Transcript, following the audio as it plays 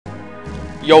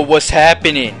Yo, what's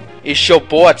happening? It's your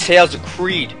boy Tales of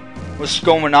Creed. What's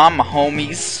going on, my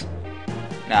homies?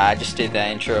 Nah, I just did that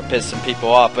intro to piss some people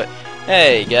off, but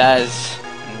hey guys,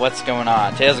 what's going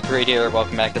on? Tales of Creed here,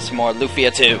 welcome back to some more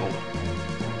Lufia 2.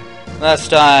 Last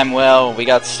time, well, we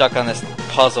got stuck on this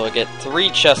puzzle to get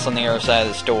 3 chests on the other side of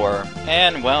this door,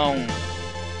 and well,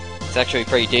 it's actually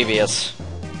pretty devious.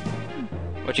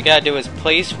 What you gotta do is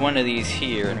place one of these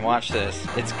here, and watch this.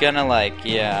 It's gonna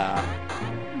yeah.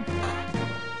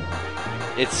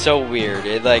 It's so weird.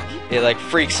 It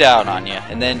freaks out on you,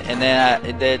 and then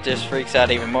it just freaks out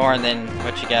even more. And then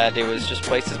what you gotta do is just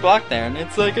place this block there, and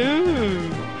it's like, ooh.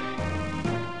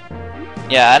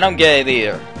 Yeah, I don't get it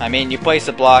either. I mean, you place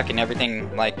a block and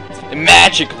everything it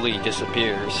magically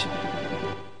disappears.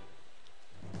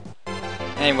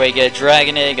 Anyway, you get a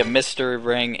dragon egg, a mystery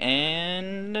ring,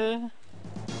 and a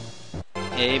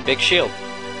big shield.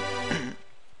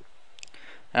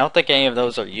 I don't think any of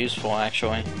those are useful,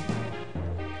 actually.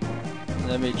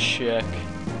 Let me check.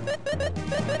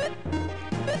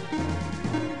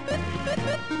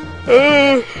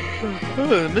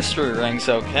 The mystery ring's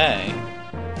okay.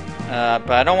 But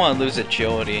I don't want to lose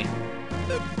agility.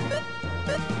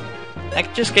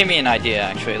 That just gave me an idea,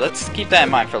 actually. Let's keep that in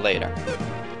mind for later.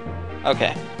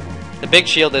 Okay. The big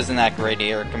shield isn't that great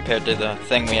here compared to the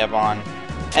thing we have on.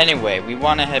 Anyway, we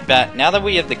want to head back. Now that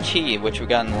we have the key, which we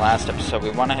got in the last episode, we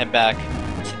want to head back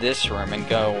to this room and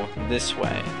go this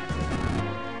way.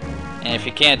 And if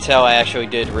you can't tell, I actually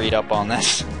did read up on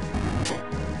this.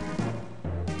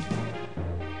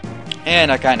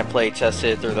 And I kind of play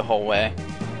tested it through the whole way.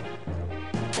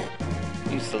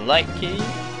 Use the light key.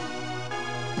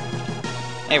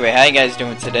 Anyway, how you guys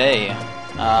doing today?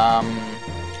 I'm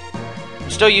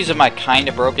still using my kind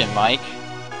of broken mic.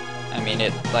 I mean,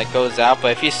 it goes out,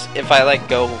 but if I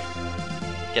go,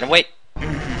 get away.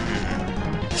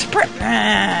 Sprint.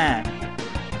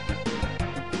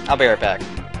 I'll be right back.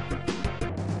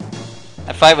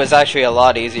 That fight was actually a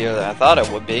lot easier than I thought it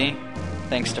would be,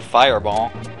 thanks to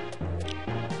Fireball.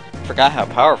 Forgot how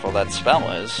powerful that spell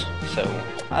is, so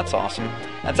that's awesome.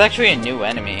 That's actually a new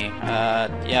enemy.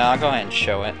 Yeah, I'll go ahead and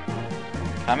show it.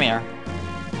 Come here.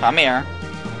 Come here.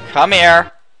 Come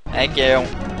here! Thank you.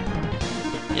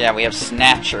 Yeah, we have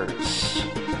Snatchers.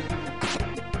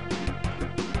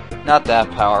 Not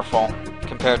that powerful,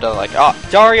 compared to oh,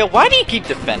 Dario, why do you keep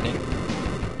defending?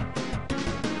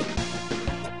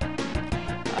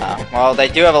 Well, they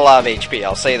do have a lot of HP,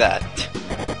 I'll say that.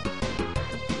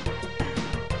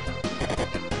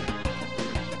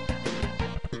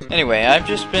 Anyway, I've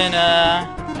been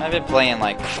playing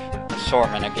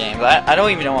assortment of games. I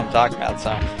don't even know what I'm talking about,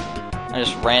 so I'm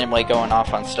just randomly going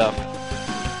off on stuff.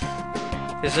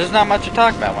 Because there's not much to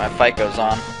talk about when a fight goes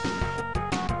on.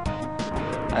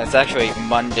 It's actually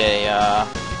Monday.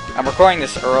 I'm recording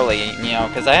this early, you know,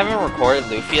 because I haven't recorded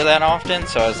Lufia that often,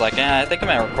 so I was like, I think I'm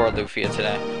gonna record Lufia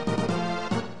today.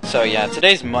 So yeah,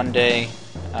 today's Monday.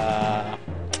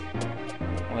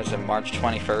 What is it, March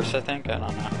 21st, I think? I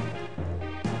don't know.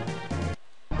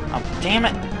 Oh, damn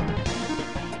it!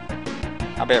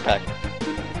 I'll be right back.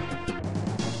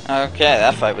 Okay,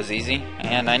 that fight was easy,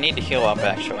 and I need to heal up,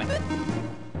 actually.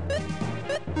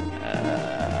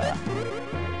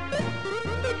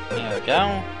 There we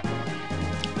go.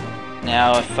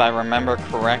 Now, if I remember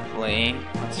correctly,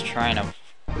 let's try and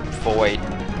avoid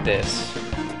this.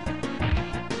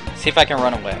 See if I can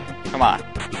run away. Come on.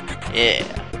 Yeah.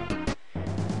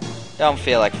 Don't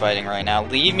feel like fighting right now.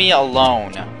 Leave me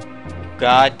alone.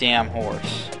 Goddamn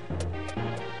horse.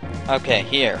 Okay,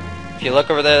 here. If you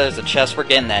look over there, there's a chest. We're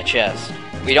getting that chest.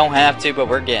 We don't have to, but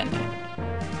we're getting it.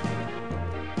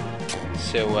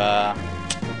 So, what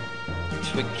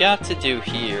we got to do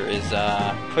here is,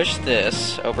 push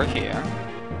this over here.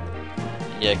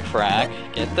 Get crack.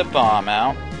 Get the bomb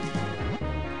out.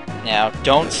 Now,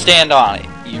 don't stand on it.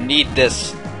 You need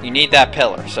this. You need that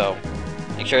pillar, so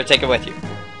make sure to take it with you.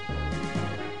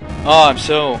 Oh, I'm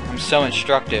so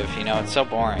instructive, you know, it's so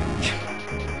boring.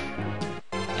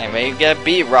 Anyway, you get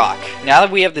B-Rock. Now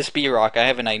that we have this B-Rock, I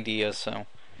have an idea, so I'm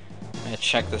gonna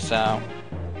check this out.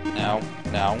 No.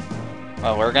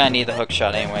 Well, we're gonna need the hook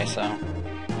shot anyway, so.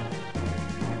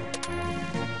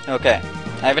 Okay,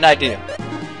 I have an idea.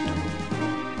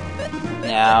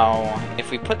 Now,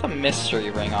 if we put the mystery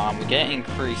ring on, we get an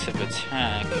increase of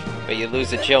attack, but you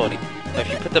lose agility. But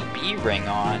if you put the B ring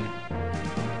on,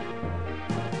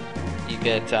 you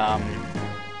get, well,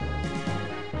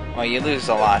 you lose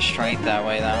a lot of strength that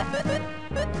way, though.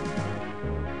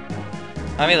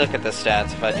 Let me look at the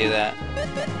stats if I do that.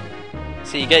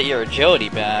 So you get your agility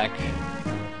back,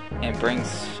 and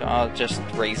brings, just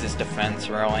raises defense,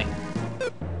 really.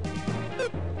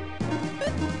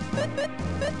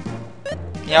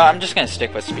 You know, I'm just gonna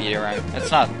stick with speedrun.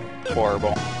 It's not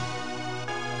horrible.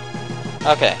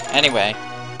 Okay, anyway,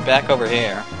 back over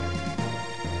here.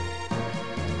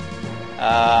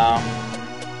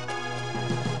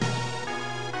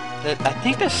 I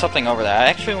think there's something over there. I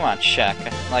actually want to check.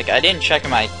 Like, I didn't check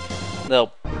in my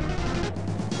little...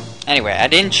 Anyway, I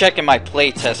didn't check in my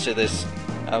playtest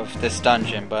of this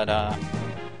dungeon, but,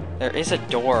 there is a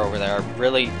door over there.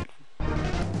 Really...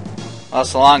 Well,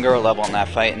 it's a longer level in that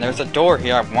fight, and there's a door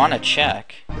here I want to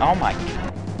check. Oh my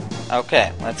god.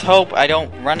 Okay, let's hope I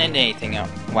don't run into anything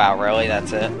else. Wow, really?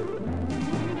 That's it?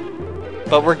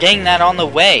 But we're getting that on the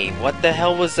way. What the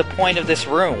hell was the point of this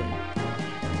room?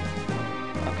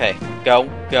 Okay, go.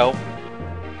 Go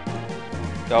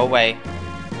away.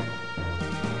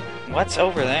 What's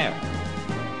over there?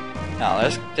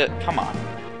 No, come on.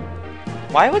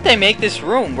 Why would they make this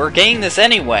room? We're getting this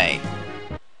anyway.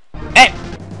 Eh!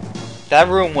 That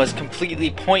room was completely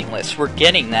pointless. We're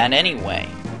getting that anyway.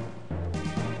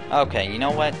 Okay, you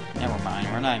know what? Never mind.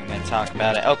 We're not even going to talk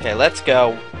about it. Okay, let's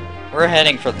go. We're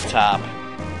heading for the top.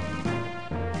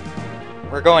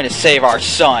 We're going to save our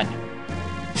son.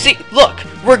 See, look!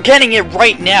 We're getting it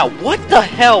right now! What the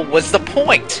hell was the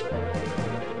point?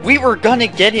 We were gonna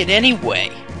get it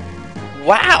anyway.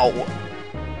 Wow!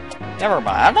 Never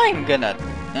mind. I'm not even gonna...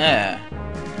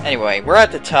 Anyway, we're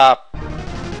at the top.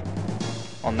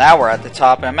 Well, now we're at the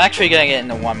top, and I'm actually gonna get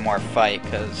into one more fight,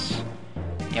 because...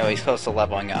 You know, he's close to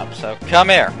leveling up, so come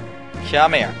here.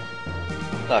 Come here.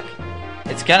 Look,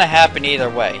 it's gonna happen either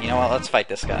way. You know what, let's fight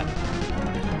this guy.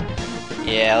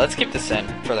 Yeah, let's keep this in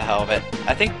for the hell of it.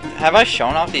 I think, have I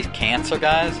shown off these cancer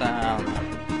guys? I don't know.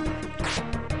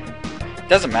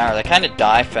 Doesn't matter, they kinda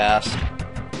die fast.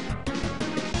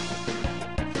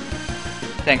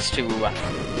 Thanks to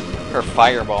her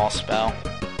fireball spell.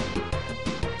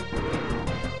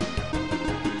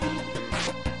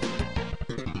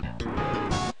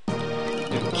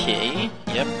 Okay,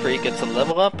 yep, Creed gets a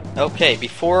level up. Okay,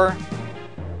 before...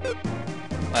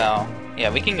 Well, yeah,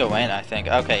 we can go in, I think.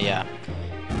 Okay, yeah.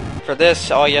 For this,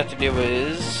 all you have to do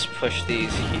is push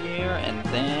these here, and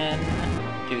then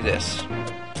do this.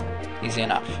 Easy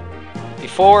enough.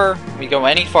 Before we go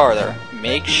any farther,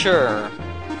 make sure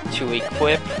to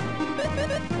equip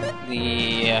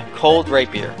the cold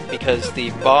rapier, because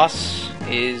the boss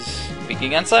is weak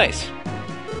against ice.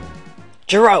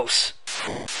 Gyros!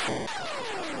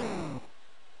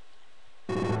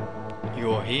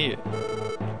 You're here.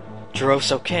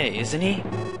 Gyros okay, isn't he?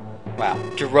 Wow,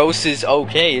 Gyros is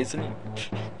okay, isn't he?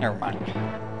 Never mind.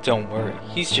 Don't worry,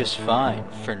 he's just fine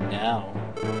for now.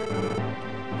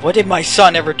 What did my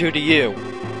son ever do to you?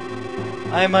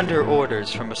 I am under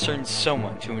orders from a certain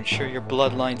someone to ensure your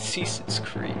bloodline ceases,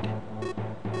 Creed.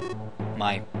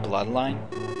 My bloodline?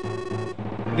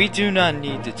 We do not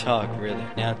need to talk, really,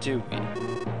 now do we?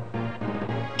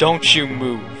 Don't you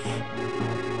move.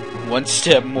 One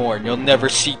step more and you'll never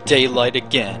see daylight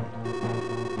again.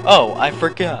 Oh, I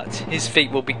forgot. His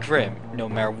fate will be grim, no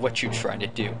matter what you try to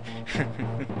do.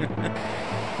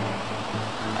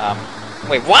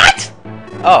 Wait, what?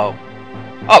 Oh.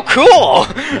 Oh, cool!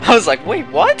 I was like, wait,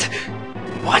 what?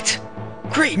 What?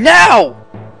 Great, now!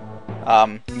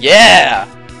 Yeah!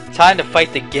 Time to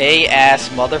fight the gay-ass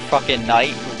motherfucking knight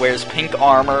who wears pink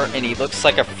armor and he looks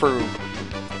like a fruit.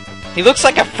 He looks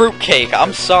like a fruitcake,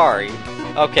 I'm sorry.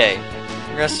 Okay,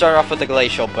 we're gonna start off with the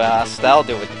glacial boss. That'll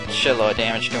do a shitload of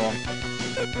damage to him.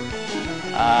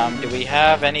 Do we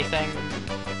have anything?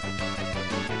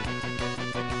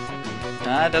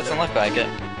 Nah, it doesn't look like it.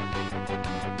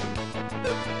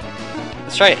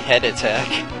 Let's try a head attack.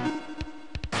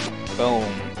 Boom.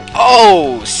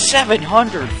 Oh!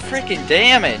 700 freaking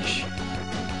damage!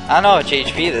 I don't know how much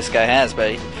HP this guy has,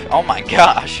 but oh my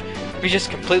gosh! We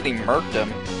just completely murked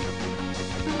him.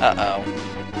 Uh-oh.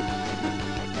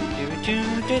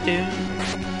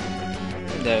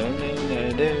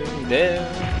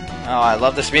 Oh, I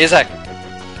love this music!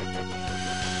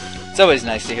 It's always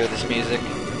nice to hear this music.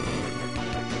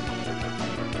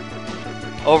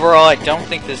 Overall, I don't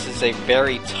think this is a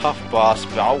very tough boss,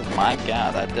 but oh my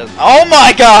god, that does— OH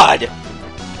MY GOD!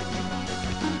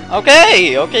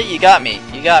 Okay, okay, you got me,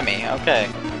 okay.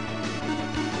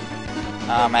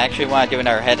 I actually want to do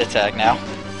another head attack now.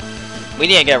 We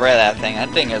need to get rid of that thing.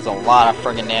 That thing is a lot of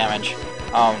friggin' damage.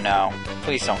 Oh no.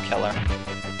 Please don't kill her.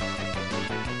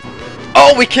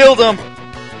 Oh, we killed him!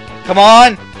 Come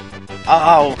on!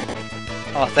 Oh.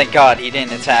 Oh, thank God he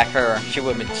didn't attack her. She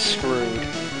would have been screwed.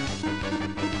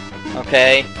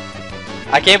 Okay.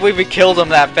 I can't believe we killed him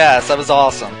that fast. That was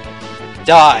awesome.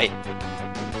 Die.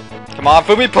 Come on,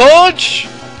 Fumi Punch!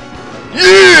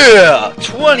 Yeah!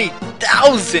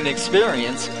 20,000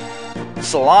 experience.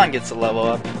 Salon gets a level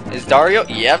up. Is Dario?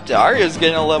 Yep, Dario's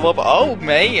getting a level up. Oh,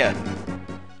 man.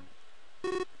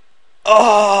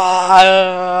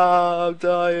 Oh, I'm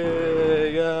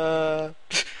dying.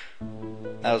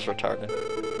 That was retarded.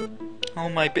 Oh,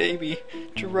 my baby.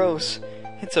 Jerose.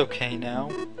 It's okay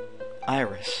now.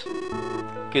 Iris.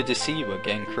 Good to see you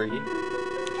again, Creed.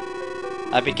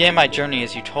 I began my journey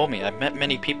as you told me. I've met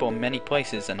many people in many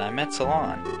places, and I met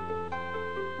Salon.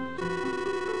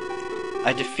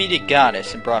 I defeated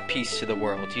Goddess and brought peace to the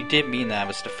world. You did mean that I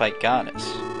was to fight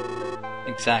Goddess.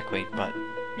 Exactly, but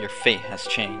your fate has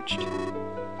changed.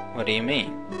 What do you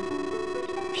mean?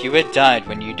 If you had died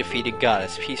when you defeated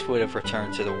Goddess, peace would have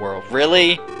returned to the world.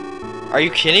 Really? Are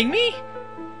you kidding me?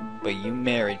 But you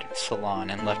married Salon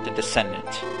and left a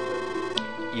descendant.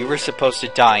 You were supposed to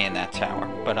die in that tower,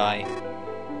 but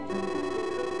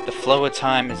The flow of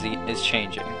time is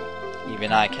changing.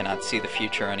 Even I cannot see the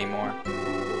future anymore.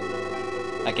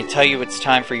 I can tell you it's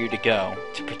time for you to go.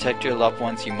 To protect your loved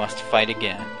ones, you must fight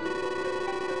again.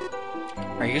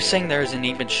 Are you saying there is an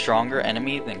even stronger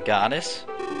enemy than Goddess?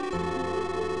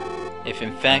 If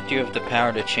in fact you have the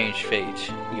power to change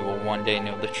fate, you will one day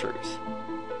know the truth.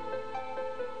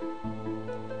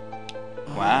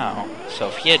 Wow, so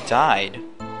if he had died,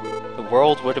 the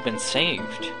world would have been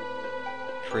saved.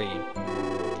 Creed.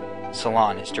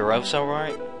 Salon, is Jerose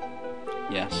alright?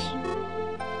 Yes.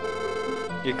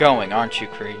 You're going, aren't you,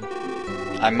 Creed?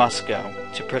 I must go,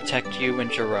 to protect you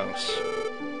and Jerose.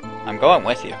 I'm going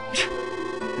with you.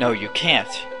 No, you can't.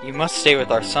 You must stay with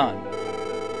our son.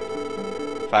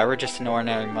 If I were just an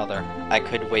ordinary mother, I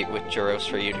could wait with Jerose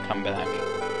for you to come back.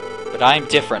 But I am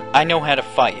different. I know how to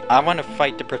fight. I want to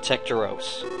fight to protect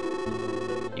Jerose.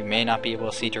 You may not be able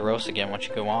to see Jerose again once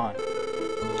you go on.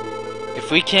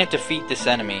 If we can't defeat this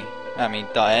enemy,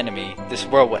 the enemy, this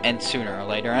world will end sooner or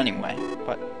later anyway.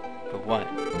 But what?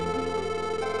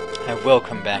 I will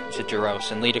come back to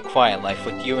Jerose and lead a quiet life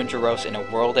with you and Jerose in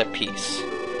a world at peace.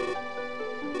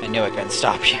 I knew I couldn't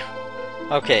stop you.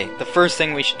 Okay, the first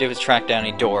thing we should do is track down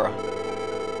Idura.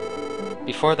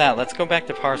 Before that, let's go back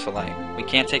to Parcelite. We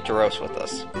can't take Jerose with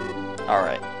us.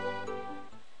 Alright.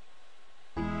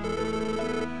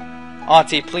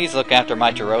 Auntie, please look after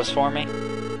my Jerose for me.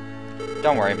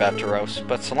 Don't worry about Jerose,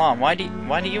 but Salon, why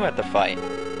do you have to fight?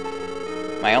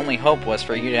 My only hope was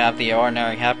for you to have the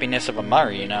ordinary happiness of a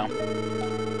mother, you know.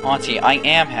 Auntie, I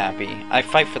am happy. I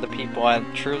fight for the people I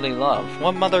truly love.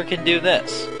 What mother can do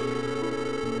this?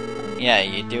 Yeah,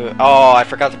 you do it. Oh, I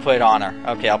forgot to put it on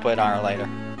her. Okay, I'll put it on her later.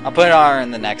 I'll put it on her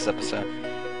in the next episode.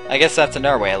 I guess that's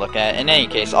another way I look at it. In any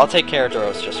case, I'll take care of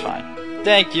Jerose just fine.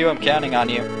 Thank you, I'm counting on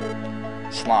you.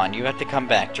 Salon, you have to come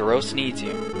back. Jerose needs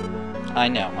you. I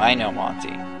know, Auntie.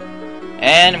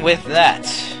 And with that,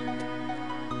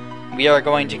 we are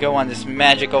going to go on this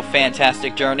magical,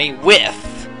 fantastic journey with...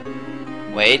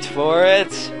 Wait for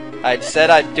it. I said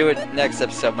I'd do it next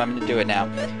episode, but I'm going to do it now.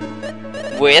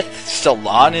 With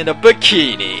Salon in a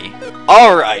bikini.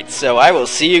 Alright, so I will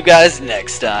see you guys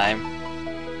next time.